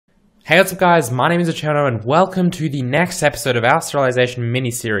Hey, what's up guys, my name is Cherno and welcome to the next episode of our Serialization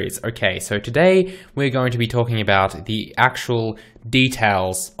mini-series. Okay, so today we're going to be talking about the actual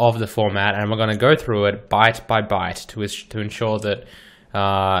details of the format and we're going to go through it byte by byte to ensure that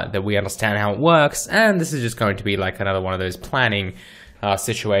that we understand how it works, and this is just going to be like another one of those planning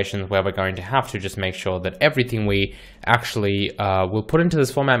situations where we're going to have to just make sure that everything we actually will put into this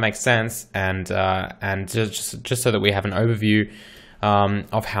format makes sense and just so that we have an overview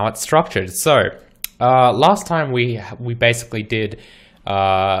of how it's structured. So last time we basically did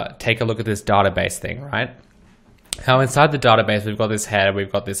take a look at this database thing, right? How inside the database we've got this header,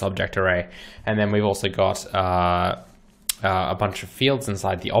 we've got this object array, and then we've also got a bunch of fields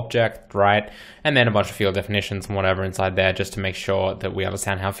inside the object, right? And then a bunch of field definitions and whatever inside there, just to make sure that we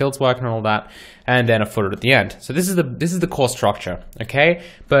understand how fields work and all that, and then a footer at the end. So this is the core structure, okay?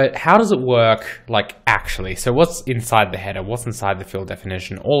 But how does it work, like, actually? So what's inside the header? What's inside the field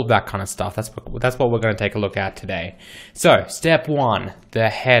definition? All of that kind of stuff. That's what we're going to take a look at today. So step one, the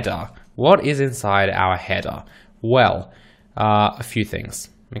header. What is inside our header? Well, a few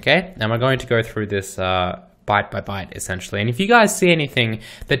things, okay? And we're going to go through this byte by byte, essentially. And if you guys see anything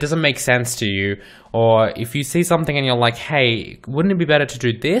that doesn't make sense to you, or if you see something and you're like, hey, wouldn't it be better to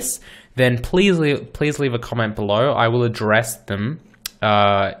do this? Then please leave a comment below. I will address them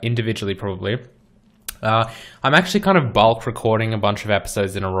individually, probably. I'm actually kind of bulk recording a bunch of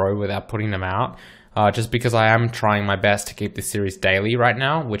episodes in a row without putting them out. Just because I am trying my best to keep this series daily right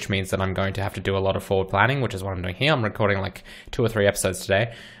now, which means that I'm going to have to do a lot of forward planning, which is what I'm doing here. I'm recording like 2 or 3 episodes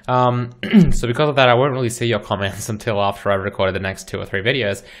today. So because of that, I won't really see your comments until after I've recorded the next 2 or 3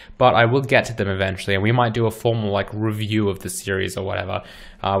 videos, but I will get to them eventually, and we might do a formal like review of the series or whatever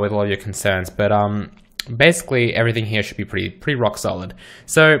with all of your concerns. But basically, everything here should be pretty rock solid.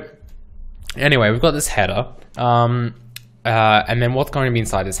 So anyway, we've got this header. And then what's going to be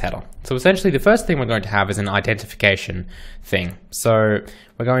inside this header? So essentially the first thing we're going to have is an identification thing. So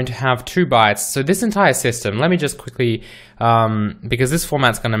we're going to have 2 bytes. So this entire system, let me just quickly, because this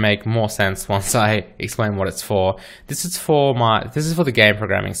format's going to make more sense once I explain what it's for. This is for the game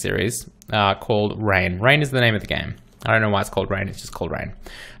programming series called Rain. Rain is the name of the game. I don't know why it's called Rain, it's just called Rain.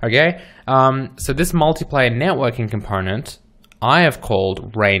 Okay, so this multiplayer networking component I have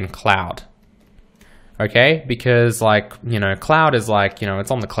called Rain Cloud. Okay, because like, you know, cloud is like, you know, it's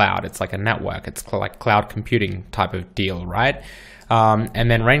on the cloud. It's like a network. It's like cloud computing type of deal, right?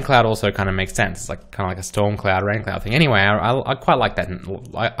 And then rain cloud also kind of makes sense. It's like kind of like a storm cloud, rain cloud thing. Anyway, I quite like that.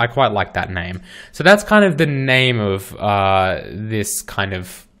 I quite like that name. So that's kind of the name of this kind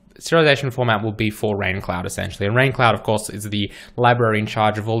of serialization format will be for rain cloud essentially. And rain cloud, of course, is the library in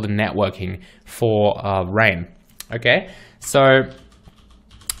charge of all the networking for rain. Okay, so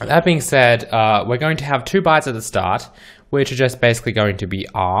that being said, we're going to have 2 bytes at the start, which are just basically going to be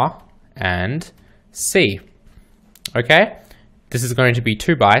R and C. Okay? This is going to be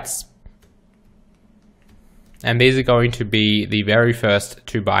 2 bytes. And these are going to be the very first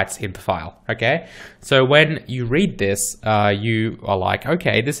 2 bytes in the file. Okay? So when you read this, you are like,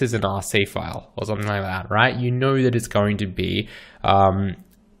 okay, this is an RC file or something like that, right? You know that it's going to be our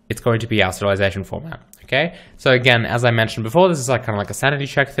serialization format. Okay, so again, as I mentioned before, this is like kind of like a sanity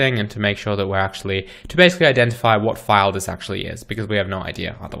check thing, and to make sure that we're to basically identify what file this actually is, because we have no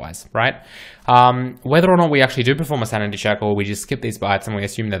idea otherwise, right? Whether or not we actually do perform a sanity check or we just skip these bytes and we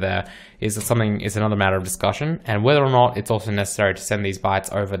assume they're there is another matter of discussion, and whether or not it's also necessary to send these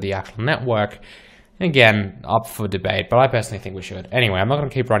bytes over the actual network, again, up for debate, but I personally think we should. Anyway, I'm not going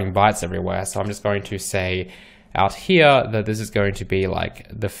to keep running bytes everywhere, so I'm just going to say out here that this is going to be like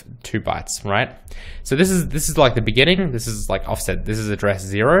the 2 bytes, right? So this is like the beginning. This is like offset. This is address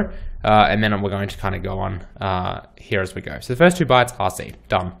 0, and then we're going to kind of go on here as we go. So the first 2 bytes RC,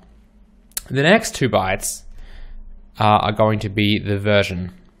 done. The next 2 bytes are going to be the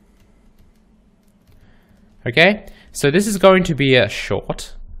version. Okay, so this is going to be a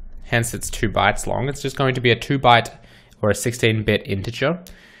short, hence it's 2 bytes long. It's just going to be a 2 byte or a 16-bit integer.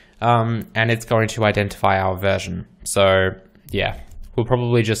 And it's going to identify our version. So yeah, we'll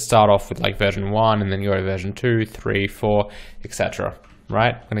probably just start off with like version 1 and then go to version 2, 3, 4, etc.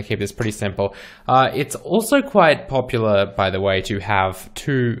 Right? I'm going to keep this pretty simple. It's also quite popular, by the way, to have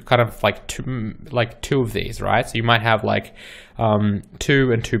two of these, right? So you might have like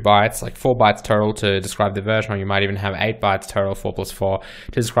 2 and 2 bytes, like 4 bytes total to describe the version, or you might even have 8 bytes total, 4 plus 4,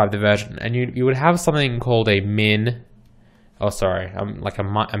 to describe the version. And you would have something called a min. Oh, sorry, like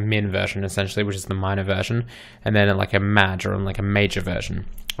a min version, essentially, which is the minor version, and then like a maj, or like a major version,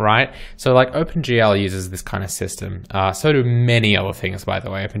 right? So like OpenGL uses this kind of system. So do many other things, by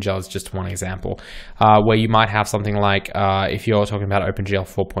the way. OpenGL is just one example, where you might have something like, if you're talking about OpenGL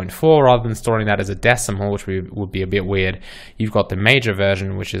 4.4, rather than storing that as a decimal, which would be a bit weird, you've got the major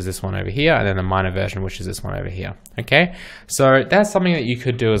version, which is this one over here, and then the minor version, which is this one over here. Okay, so that's something that you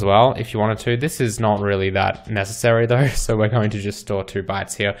could do as well if you wanted to. This is not really that necessary though, so we're going to just store 2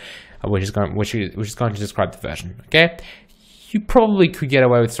 bytes here, which is going to describe the version. Okay, you probably could get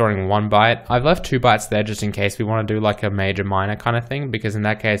away with storing 1 byte. I've left 2 bytes there just in case we want to do like a major minor kind of thing, because in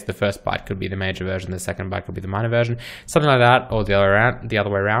that case the first byte could be the major version, the second byte could be the minor version, something like that, or the other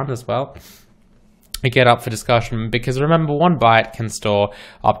way around as well. We get up for discussion, because remember, 1 byte can store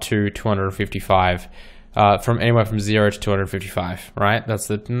up to 255. From anywhere from 0 to 255, right? That's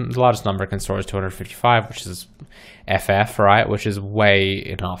the largest number it can store is 255, which is FF, right? Which is way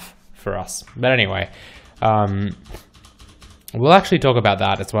enough for us. But anyway, we'll actually talk about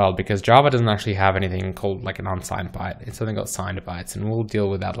that as well, because Java doesn't actually have anything called like an unsigned byte. It's something called signed bytes, and we'll deal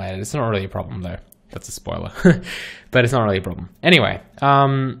with that later. It's not really a problem though. That's a spoiler, but it's not really a problem. Anyway,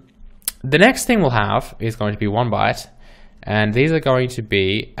 the next thing we'll have is going to be 1 byte, and these are going to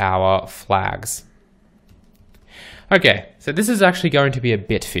be our flags. Okay, so this is actually going to be a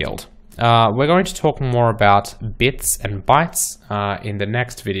bit field. We're going to talk more about bits and bytes in the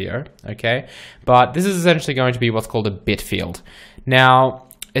next video, okay? But this is essentially going to be what's called a bit field. Now,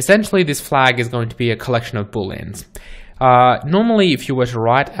 essentially this flag is going to be a collection of booleans. Normally, if you were to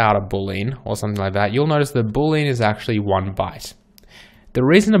write out a boolean or something like that, you'll notice the boolean is actually 1 byte. The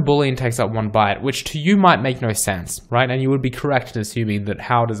reason a boolean takes up 1 byte, which to you might make no sense, right? And you would be correct in assuming that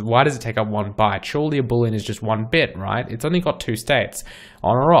why does it take up 1 byte? Surely a boolean is just 1 bit, right? It's only got 2 states,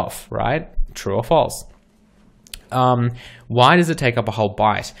 on or off, right? True or false. Why does it take up a whole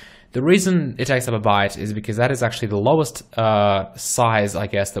byte? The reason it takes up a byte is because that is actually the lowest size, I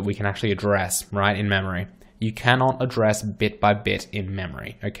guess, that we can actually address, right, in memory. You cannot address bit by bit in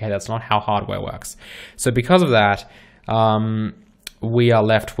memory, okay? That's not how hardware works. So because of that, we are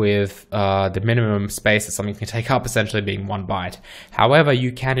left with the minimum space that something can take up essentially being 1 byte. However,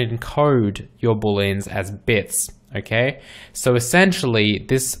 you can encode your booleans as bits, okay? So essentially,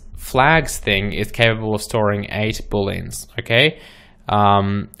 this flags thing is capable of storing 8 booleans, okay?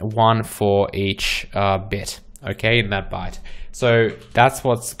 1 for each bit, okay, in that byte. So that's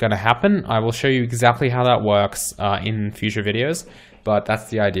what's going to happen. I will show you exactly how that works in future videos. But that's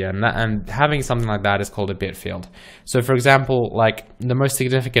the idea, and having something like that is called a bit field. So for example, like the most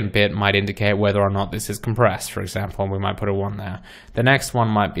significant bit might indicate whether or not this is compressed, for example, and we might put a 1 there. The next one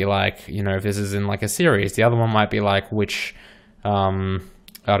might be like, you know, if this is in like a series. The other one might be like which,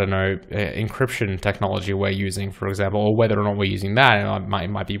 I don't know, encryption technology we're using, for example, or whether or not we're using that. It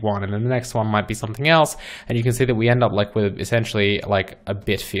might be 1, and then the next one might be something else, and you can see that we end up like with essentially like a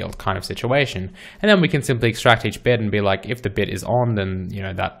bit field kind of situation. And then we can simply extract each bit and be like, if the bit is on, then you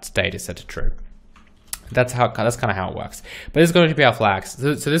know that state is set to true. That's kind of how it works. But this is going to be our flags.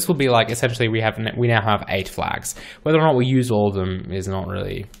 So this will be like essentially we now have 8 flags. Whether or not we use all of them is not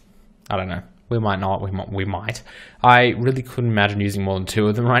really, I don't know. We might not, we might. I really couldn't imagine using more than 2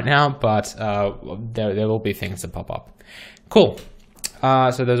 of them right now, but there will be things that pop up. Cool.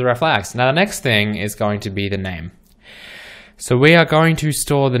 So those are our flags. Now the next thing is going to be the name. So we are going to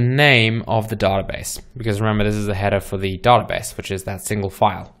store the name of the database, because remember this is the header for the database, which is that single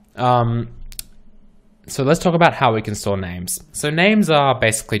file. So let's talk about how we can store names. So names are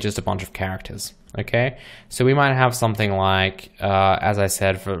basically just a bunch of characters. Okay, so we might have something like, as I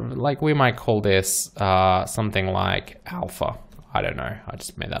said, we might call this something like alpha. I don't know, I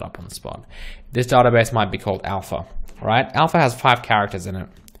just made that up on the spot. This database might be called alpha, right? Alpha has 5 characters in it.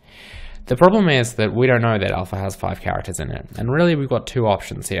 The problem is that we don't know that alpha has 5 characters in it, and really we've got 2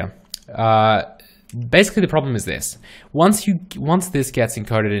 options here. Basically, the problem is this. Once this gets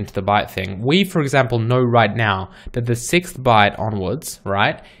encoded into the byte thing, we, for example, know right now that the 6th byte onwards,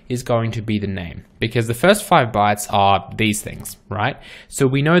 right, is going to be the name. Because the first 5 bytes are these things, right? So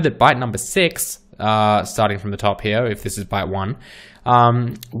we know that byte number 6, starting from the top here, if this is byte 1,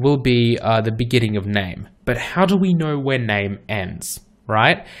 will be the beginning of name. But how do we know where name ends?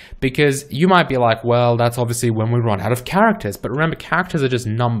 Right? Because you might be like, well, that's obviously when we run out of characters. But remember, characters are just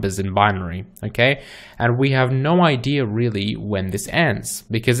numbers in binary, okay? And we have no idea really when this ends,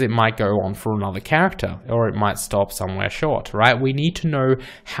 because it might go on for another character, or it might stop somewhere short, right? We need to know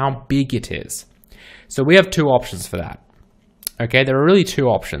how big it is. So we have 2 options for that. Okay, there are really 2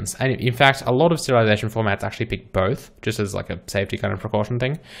 options. And in fact, a lot of serialization formats actually pick both, just as like a safety kind of precaution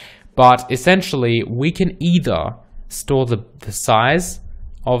thing. But essentially, we can either store the size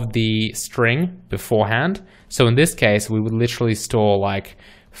of the string beforehand. So in this case, we would literally store like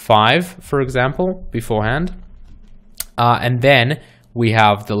 5, for example, beforehand. And then we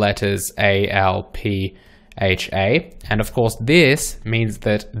have the letters A, L, P, H, A. And of course, this means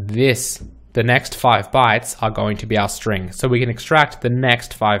that the next 5 bytes are going to be our string. So we can extract the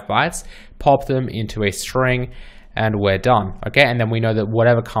next 5 bytes, pop them into a string, and we're done. Okay, and then we know that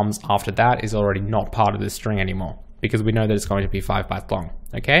whatever comes after that is already not part of the string anymore, because we know that it's going to be 5 bytes long.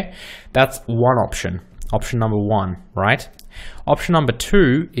 Okay, that's one option. Option number 1, right? Option number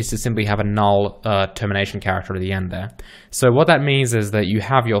 2 is to simply have a null termination character at the end there. So what that means is that you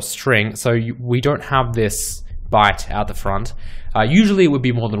have your string, so we don't have this byte out the front. Usually it would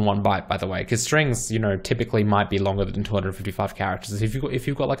be more than 1 byte, by the way, because strings, you know, typically might be longer than 255 characters. If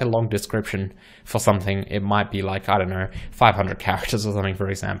you've got like a long description for something, it might be like, I don't know, 500 characters or something, for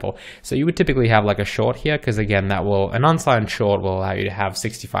example. So you would typically have like a short here, because again, an unsigned short will allow you to have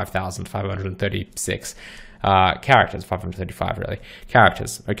 65,536 characters, 535 really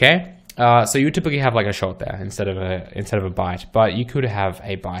characters. Okay. So you typically have like a short there instead of a byte, but you could have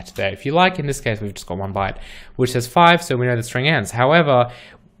a byte there if you like. In this case, we've just got 1 byte, which says 5, so we know the string ends. However,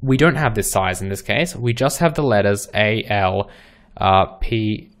 we don't have this size in this case. We just have the letters A, L,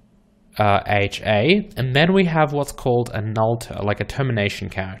 P, H, A, and then we have what's called a null, like a termination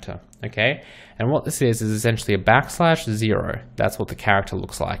character. Okay, and what this is essentially a \0. That's what the character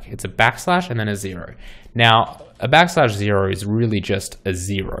looks like. It's a backslash and then a 0. Now, a \0 is really just a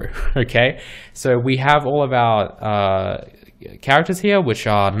 0. Okay, so we have all of our characters here, which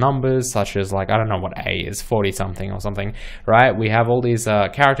are numbers such as, like, I don't know what A is, 40 something or something, right? We have all these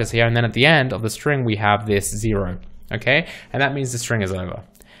characters here, and then at the end of the string we have this 0. Okay, and that means the string is over.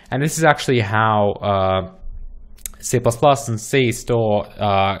 And this is actually how C++ and C store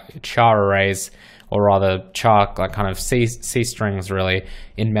char arrays, or rather char, like kind of C strings really,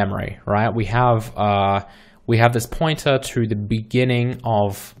 in memory, right? We have this pointer to the beginning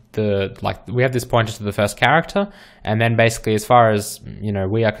of we have this pointer to the first character, and then basically, as far as, you know,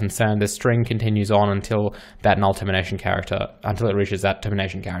 we are concerned, the string continues on until that null termination character, until it reaches that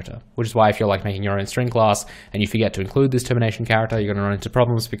termination character. Which is why if you're like making your own string class and you forget to include this termination character, you're going to run into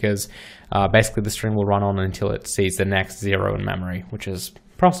problems, because basically the string will run on until it sees the next 0 in memory, which is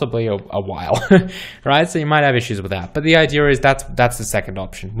possibly a while, right? So you might have issues with that. But the idea is that's the second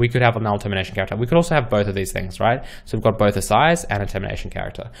option. We could have a null termination character. We could also have both of these things, right? So we've got both a size and a termination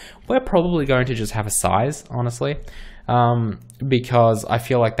character. We're probably going to just have a size, honestly, because I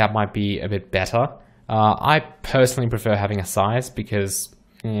feel like that might be a bit better. I personally prefer having a size because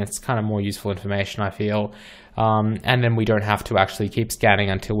it's kind of more useful information, I feel. And then we don't have to actually keep scanning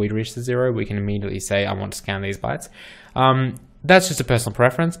until we reach the 0. We can immediately say, I want to scan these bytes. That's just a personal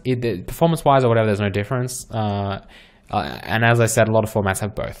preference. Performance-wise or whatever, there's no difference. And as I said, a lot of formats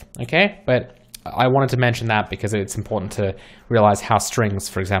have both. Okay, but I wanted to mention that because it's important to realize how strings,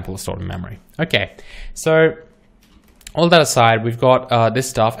 for example, are stored in memory. Okay, so all that aside, we've got this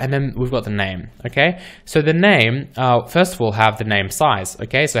stuff, and then we've got the name. Okay, so the name, first of all, have the name size.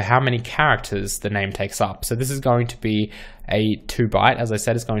 Okay, so how many characters the name takes up. So this is going to be a 2 byte. As I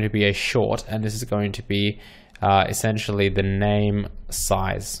said, it's going to be a short, and this is going to be essentially the name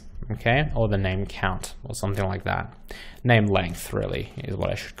size, okay, or the name count, or something like that. Name length, really, is what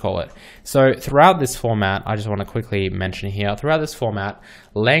I should call it. So throughout this format, I just want to quickly mention here, throughout this format,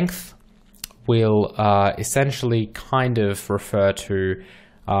 length will essentially kind of refer to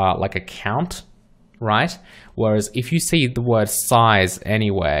like a count, right? Whereas if you see the word size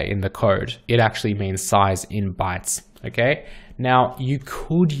anywhere in the code, it actually means size in bytes, okay? Now, you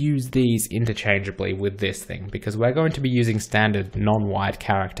could use these interchangeably with this thing, because we're going to be using standard non-wide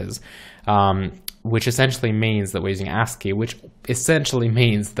characters, which essentially means that we're using ASCII, which essentially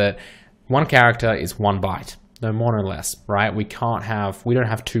means that one character is 1 byte, no more no less, right? We don't have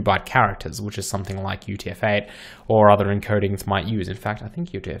 2 byte characters, which is something like UTF-8 or other encodings might use. In fact, I think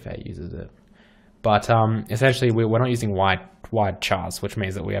UTF-8 uses it. But essentially, we're not using wide chars, which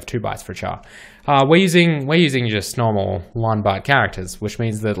means that we have 2 bytes for a char. We're using just normal 1 byte characters, which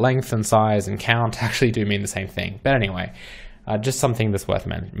means that length and size and count actually do mean the same thing. But anyway, just something that's worth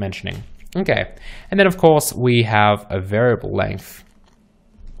mentioning. Okay, and then of course we have a variable length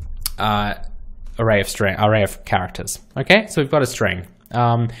array of characters. Okay, so we've got a string.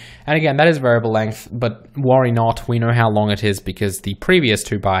 And again, that is variable length, but worry not, we know how long it is because the previous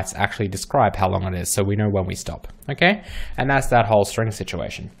 2 bytes actually describe how long it is, so we know when we stop, okay? And that's that whole string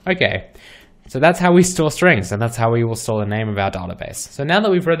situation. Okay, so that's how we store strings, and that's how we will store the name of our database. So now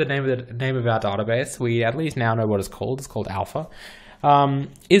that we've read the name of our database, we at least now know what it's called. It's called alpha.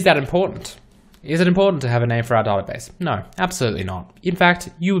 Is that important? Is it important to have a name for our database? No, absolutely not. In fact,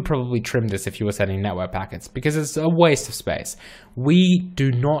 you would probably trim this if you were sending network packets because it's a waste of space. We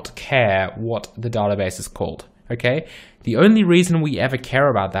do not care what the database is called, okay? The only reason we ever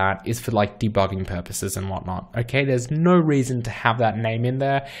care about that is for like debugging purposes and whatnot, okay? There's no reason to have that name in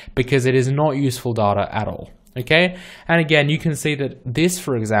there because it is not useful data at all. Okay, and again, you can see that this,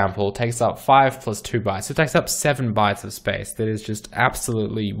 for example, takes up 5 plus 2 bytes. It takes up 7 bytes of space that is just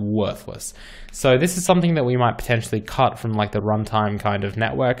absolutely worthless. So this is something that we might potentially cut from like the runtime kind of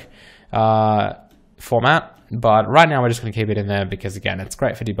network format. But right now, we're just going to keep it in there because, again, it's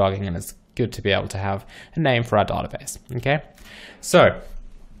great for debugging and it's good to be able to have a name for our database. Okay, so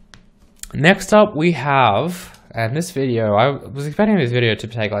next up we have. And this video, I was expecting this video to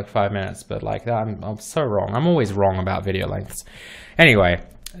take like 5 minutes, but like I'm so wrong. I'm always wrong about video lengths. Anyway,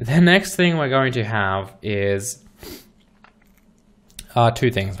 the next thing we're going to have is 2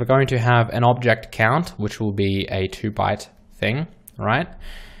 things. We're going to have an object count, which will be a 2-byte thing, right?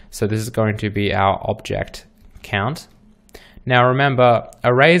 So this is going to be our object count. Now remember,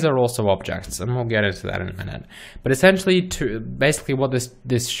 arrays are also objects, and we'll get into that in a minute. But essentially, basically what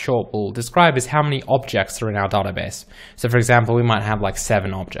this short will describe is how many objects are in our database. So for example, we might have like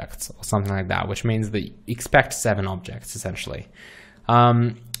 7 objects or something like that, which means that you expect 7 objects essentially.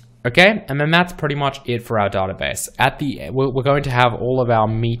 Okay, and then that's pretty much it for our database. We're going to have all of our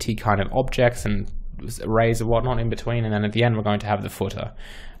meaty kind of objects and arrays and whatnot in between, and then at the end we're going to have the footer.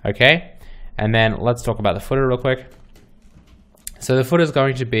 Okay, and then let's talk about the footer real quick. So the footer is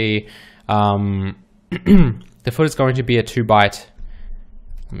going to be a 2-byte.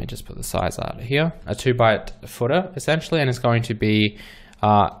 Let me just put the size out here. A 2-byte footer essentially, and it's going to be,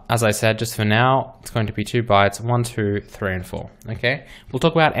 as I said, just for now, it's going to be 2 bytes, 1, 2, 3, and 4. Okay. We'll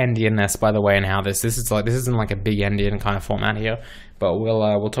talk about endianness, by the way, and how this isn't like a big endian kind of format here, but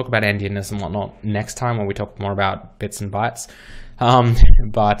we'll talk about endianness and whatnot next time when we talk more about bits and bytes. We'll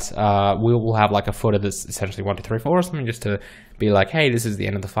have like a footer that's essentially 1, 2, 3, 4 or something, just to be like, hey, this is the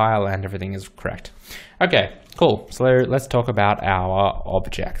end of the file and everything is correct. Okay, cool. So let's talk about our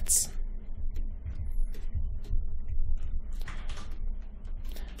objects.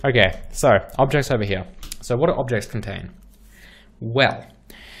 Okay, so objects over here. So what do objects contain? Well,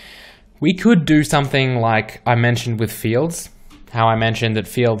 we could do something like I mentioned with fields. How I mentioned that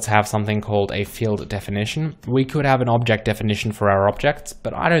fields have something called a field definition. We could have an object definition for our objects,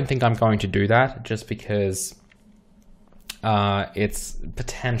 but I don't think I'm going to do that just because it's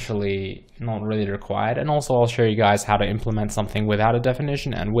potentially not really required. And also I'll show you guys how to implement something without a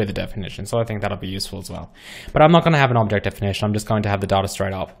definition and with a definition. So I think that'll be useful as well. But I'm not going to have an object definition. I'm just going to have the data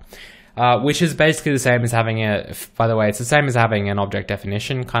straight up. Which is basically the same as having by the way, it's the same as having an object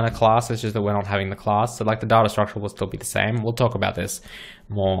definition kind of class. It's just that we're not having the class. So like the data structure will still be the same. We'll talk about this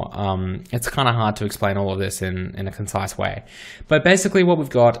more. It's kind of hard to explain all of this in a concise way. But basically what we've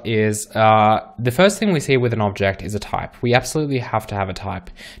got is, the first thing we see with an object is a type. We absolutely have to have a type.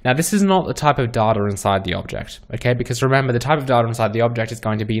 Now this is not the type of data inside the object, okay? Because remember, the type of data inside the object is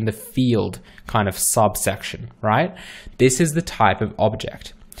going to be in the field kind of subsection, right? This is the type of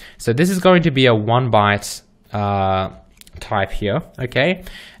object. So this is going to be a 1-byte type here, okay?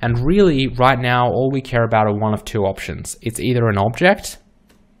 And really, right now, all we care about are one of 2 options. It's either an object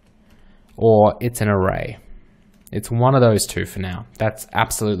or it's an array. It's one of those 2 for now. That's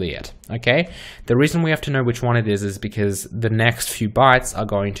absolutely it, okay? The reason we have to know which one it is because the next few bytes are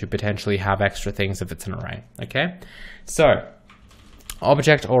going to potentially have extra things if it's an array, okay? So,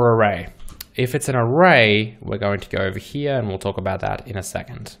 object or array. If it's an array, we're going to go over here and we'll talk about that in a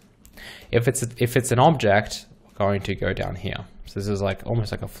second. If it's an object, we're going to go down here. So this is like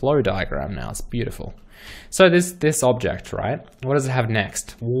almost like a flow diagram now. It's beautiful. So this object, right? What does it have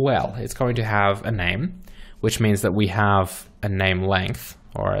next? Well, it's going to have a name, which means that we have a name length,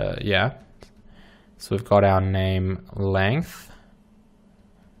 or yeah. So we've got our name length.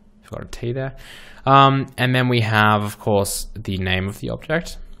 We've got a T there. And then we have, of course, the name of the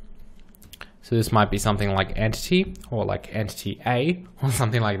object. So this might be something like entity or like entity A or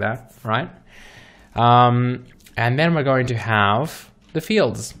something like that, right? And then we're going to have the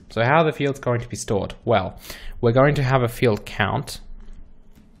fields. So how are the fields going to be stored? Well, we're going to have a field count.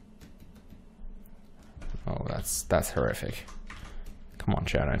 Oh, that's horrific. Come on,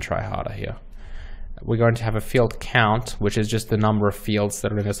 Cherno, try harder here. We're going to have a field count, which is just the number of fields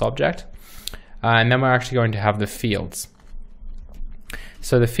that are in this object. And then we're actually going to have the fields.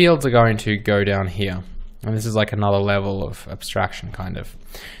 So the fields are going to go down here. And this is like another level of abstraction, kind of.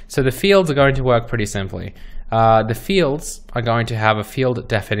 So the fields are going to work pretty simply. The fields are going to have a field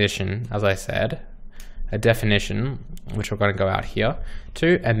definition, as I said. a definition, which we're going to go out here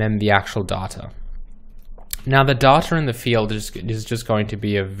to, and then the actual data. Now the data in the field is just going to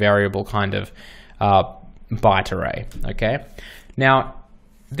be a variable kind of byte array, okay? Now,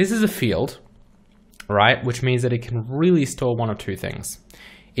 this is a field, right? Which means that it can really store one of two things.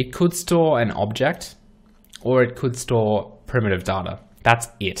 It could store an object, or it could store primitive data. That's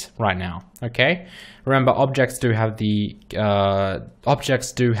it right now, okay? Remember, objects do have the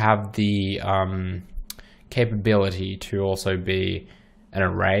capability to also be an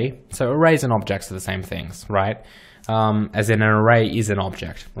array. So arrays and objects are the same things, right? As in, an array is an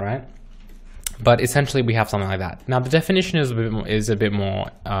object, right? But essentially we have something like that. Now the definition is a bit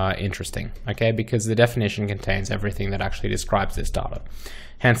more interesting, okay? Because the definition contains everything that actually describes this data.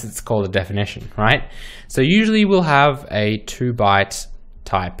 Hence it's called a definition, right? So usually we'll have a 2-byte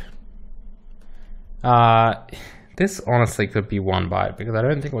type. This honestly could be 1 byte because I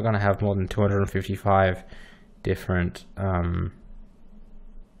don't think we're gonna have more than 255 different,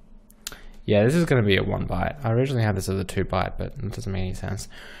 yeah, this is going to be a 1 byte. I originally had this as a 2 byte, but it doesn't make any sense.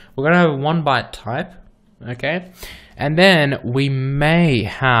 We're going to have a 1 byte type, okay? And then we may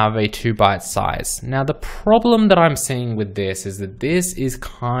have a 2 byte size. Now, the problem that I'm seeing with this is that this is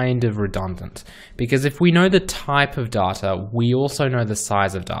kind of redundant, because if we know the type of data, we also know the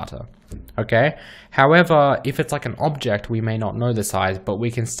size of data, okay? However, if it's like an object, we may not know the size, but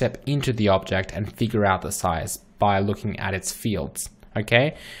we can step into the object and figure out the size by looking at its fields.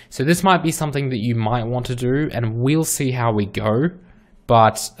 Okay, so this might be something that you might want to do, and we'll see how we go.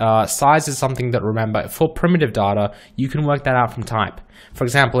 But size is something that, remember, for primitive data, you can work that out from type. For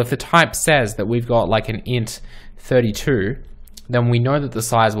example, if the type says that we've got like an int 32, then we know that the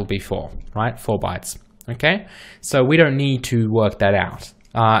size will be 4, right? 4 bytes. Okay, so we don't need to work that out.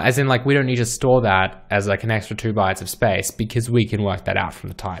 As in, like, we don't need to store that as like an extra 2 bytes of space because we can work that out from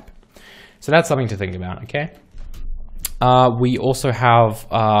the type. So that's something to think about. Okay. We also have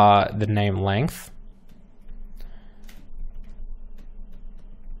the name length.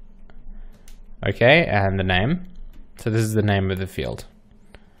 Okay, and the name. So this is the name of the field.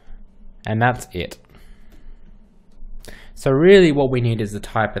 And that's it. So really what we need is the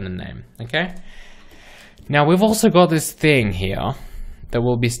type and the name, okay? Now we've also got this thing here that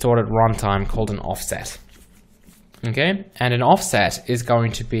will be stored at runtime called an offset. Okay, and an offset is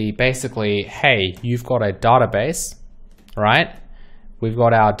going to be basically, hey, you've got a database, right? We've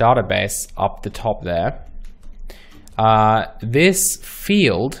got our database up the top there. This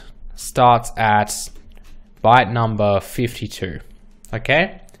field starts at byte number 52,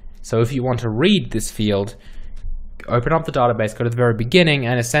 okay? So if you want to read this field, open up the database, go to the very beginning,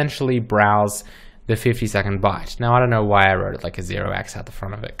 and essentially browse the 52nd byte. Now, I don't know why I wrote it like a 0x at the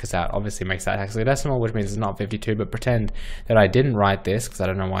front of it, because that obviously makes that hexadecimal, which means it's not 52, but pretend that I didn't write this, because I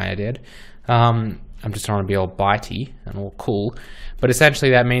don't know why I did. I'm just trying to be all bitey and all cool. But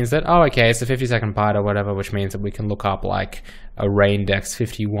essentially that means that, oh, okay, it's the 52nd byte or whatever, which means that we can look up like array index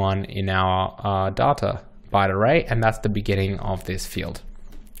 51 in our data byte array, and that's the beginning of this field.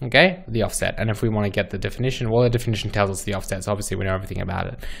 Okay, the offset. And if we want to get the definition, well, the definition tells us the offset, so obviously we know everything about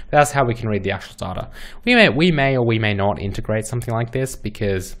it. But that's how we can read the actual data. We may or we may not integrate something like this,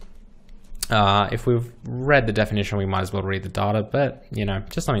 because if we've read the definition, we might as well read the data, but, you know,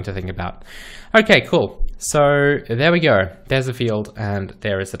 just something to think about. Okay, cool. So there we go. There's the field, and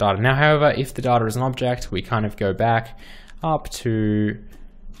there is the data. Now, however, if the data is an object, we kind of go back up to,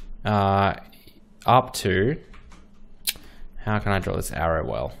 how can I draw this arrow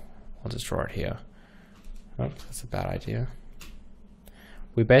well? I'll just draw it here. Oh, that's a bad idea.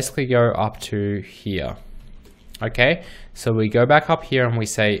 We basically go up to here. Okay, so we go back up here and we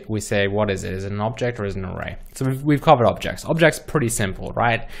say, what is it? Is it an object or is it an array? So we've covered objects. Objects, pretty simple,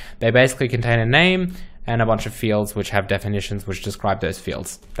 right? They basically contain a name and a bunch of fields which have definitions which describe those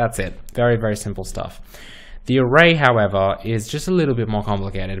fields. That's it. Very, very simple stuff. The array, however, is just a little bit more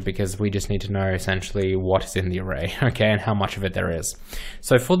complicated because we just need to know essentially what is in the array, okay, and how much of it there is.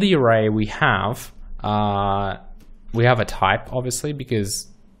 So for the array, we have a type, obviously, because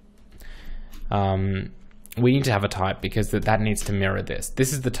we need to have a type because that needs to mirror this.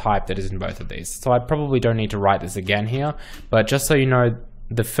 This is the type that is in both of these. So I probably don't need to write this again here, but just so you know,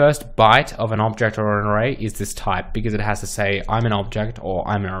 the first byte of an object or an array is this type because it has to say I'm an object or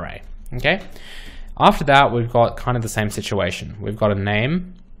I'm an array, okay? After that, we've got kind of the same situation. We've got a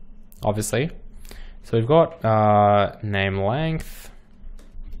name, obviously. So we've got name length.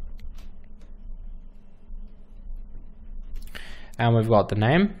 And we've got the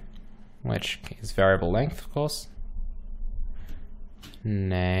name, which is variable length, of course.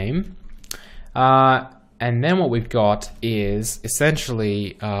 Name. And then what we've got is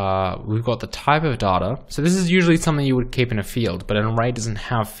essentially, we've got the type of data. So this is usually something you would keep in a field, but an array doesn't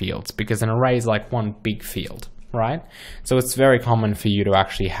have fields because an array is like one big field, right? So it's very common for you to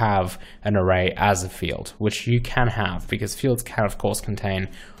actually have an array as a field, which you can have because fields can of course contain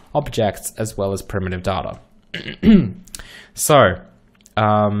objects as well as primitive data. So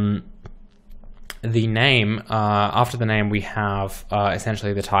the name, after the name we have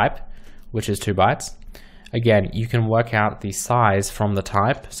essentially the type, which is 2 bytes. Again, you can work out the size from the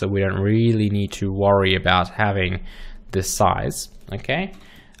type, so we don't really need to worry about having this size, okay?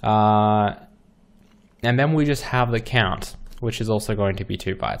 And then we just have the count, which is also going to be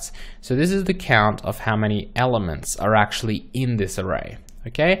 2 bytes. So this is the count of how many elements are actually in this array,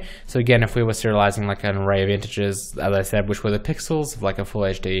 okay? So again, if we were serializing like an array of integers, as I said, which were the pixels of like a full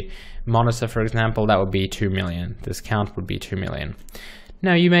HD monitor, for example, that would be 2 million. This count would be 2 million.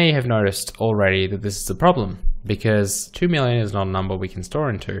 Now, you may have noticed already that this is a problem because 2 million is not a number we can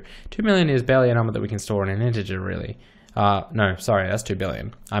store into. 2 million is barely a number that we can store in an integer, really. No, sorry, that's 2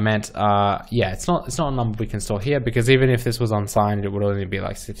 billion. I meant, yeah, it's not a number we can store here because even if this was unsigned, it would only be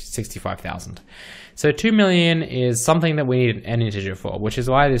like 65,000. So 2 million is something that we need an integer for, which is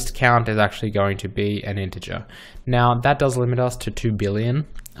why this count is actually going to be an integer. Now, that does limit us to 2 billion.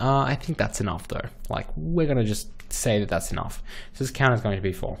 I think that's enough though. Like, we're gonna just say that that's enough. So this count is going to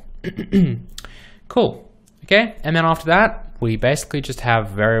be 4. Cool. Okay, and then after that, we basically just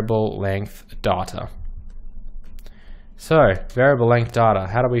have variable length data. So, variable length data,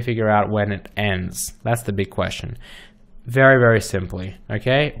 how do we figure out when it ends? That's the big question. Very, very simply,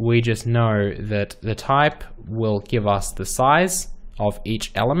 okay? We just know that the type will give us the size of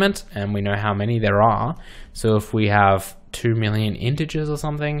each element, and we know how many there are. So if we have 2 million integers or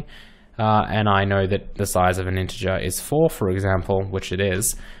something, and I know that the size of an integer is 4, for example, which it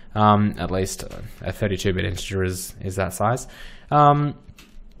is, at least a 32-bit integer is that size,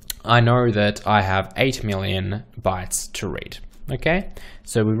 I know that I have 8 million bytes to read, okay?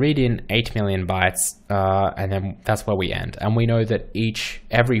 So we read in 8 million bytes, and then that's where we end. And we know that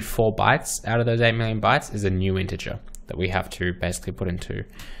every 4 bytes out of those 8 million bytes is a new integer that we have to basically put into,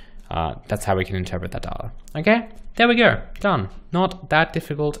 that's how we can interpret that data. Okay, there we go, done. Not that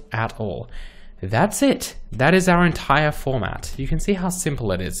difficult at all. That's it. That is our entire format. You can see how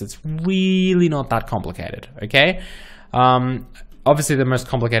simple it is. It's really not that complicated, okay? Obviously the most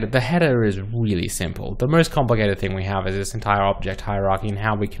complicated, the header is really simple. The most complicated thing we have is this entire object hierarchy and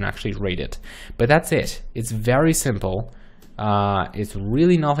how we can actually read it. But that's it. It's very simple. It's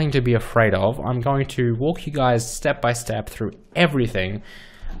really nothing to be afraid of. I'm going to walk you guys step by step through everything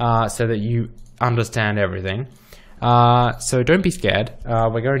so that you understand everything. So don't be scared.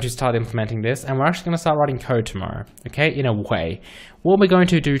 We're going to start implementing this and we're actually going to start writing code tomorrow, okay, in a way. What we're going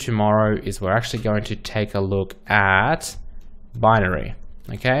to do tomorrow is we're actually going to take a look at binary,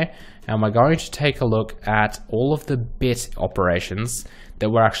 okay, and we're going to take a look at all of the bit operations that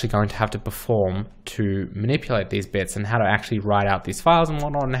we're actually going to have to perform to manipulate these bits and how to actually write out these files and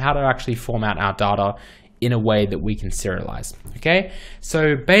whatnot and how to actually format our data in a way that we can serialize, okay?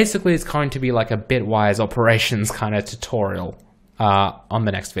 So basically it's going to be like a bitwise operations kind of tutorial on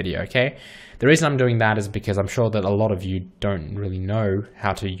the next video, okay? The reason I'm doing that is because I'm sure that a lot of you don't really know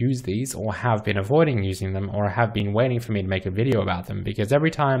how to use these or have been avoiding using them or have been waiting for me to make a video about them, because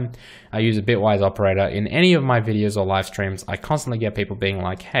every time I use a bitwise operator in any of my videos or live streams, I constantly get people being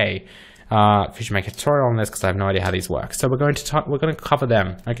like, hey, could you make a tutorial on this because I have no idea how these work. So we're going to cover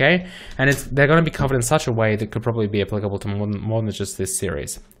them, okay? And they're going to be covered in such a way that could probably be applicable to more than just this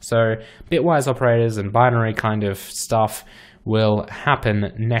series. So bitwise operators and binary kind of stuff will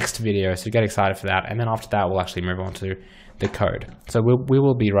happen next video, so get excited for that. And then after that, we'll actually move on to the code. So we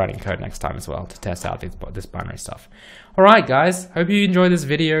will be writing code next time as well to test out this binary stuff. All right, guys, hope you enjoyed this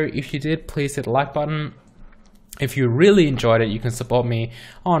video. If you did, please hit the like button. If you really enjoyed it, you can support me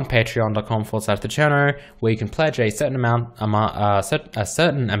on patreon.com/Cherno, where you can pledge a certain amount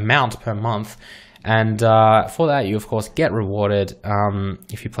per month. And for that, you of course get rewarded.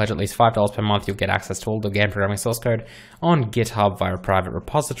 If you pledge at least $5 per month, you'll get access to all the game programming source code on GitHub via a private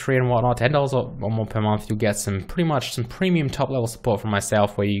repository and whatnot. $10 or more per month, you'll get pretty much some premium top level support from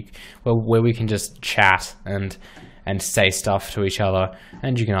myself, where we can just chat and say stuff to each other,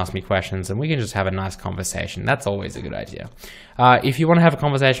 and you can ask me questions and we can just have a nice conversation. That's always a good idea. If you want to have a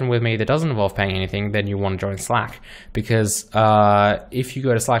conversation with me that doesn't involve paying anything, then you want to join Slack, because if you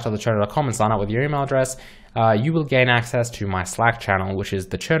go to slack.thecherno.com and sign up with your email address, you will gain access to my Slack channel, which is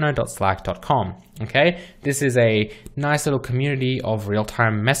the cherno.slack.com. Okay, this is a nice little community of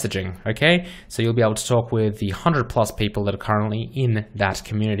real-time messaging. Okay, so you'll be able to talk with the 100+ people that are currently in that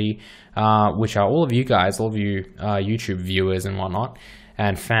community, which are all of you guys, all of you YouTube viewers and whatnot,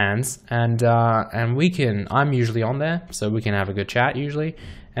 and fans, and I'm usually on there, so we can have a good chat usually,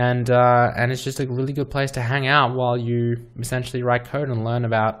 and it's just a really good place to hang out while you essentially write code and learn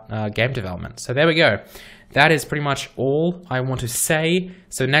about game development. So there we go. That is pretty much all I want to say.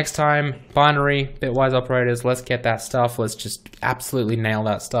 So next time, binary, bitwise operators, let's get that stuff. Let's just absolutely nail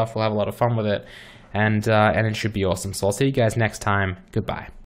that stuff. We'll have a lot of fun with it, and it should be awesome. So I'll see you guys next time. Goodbye.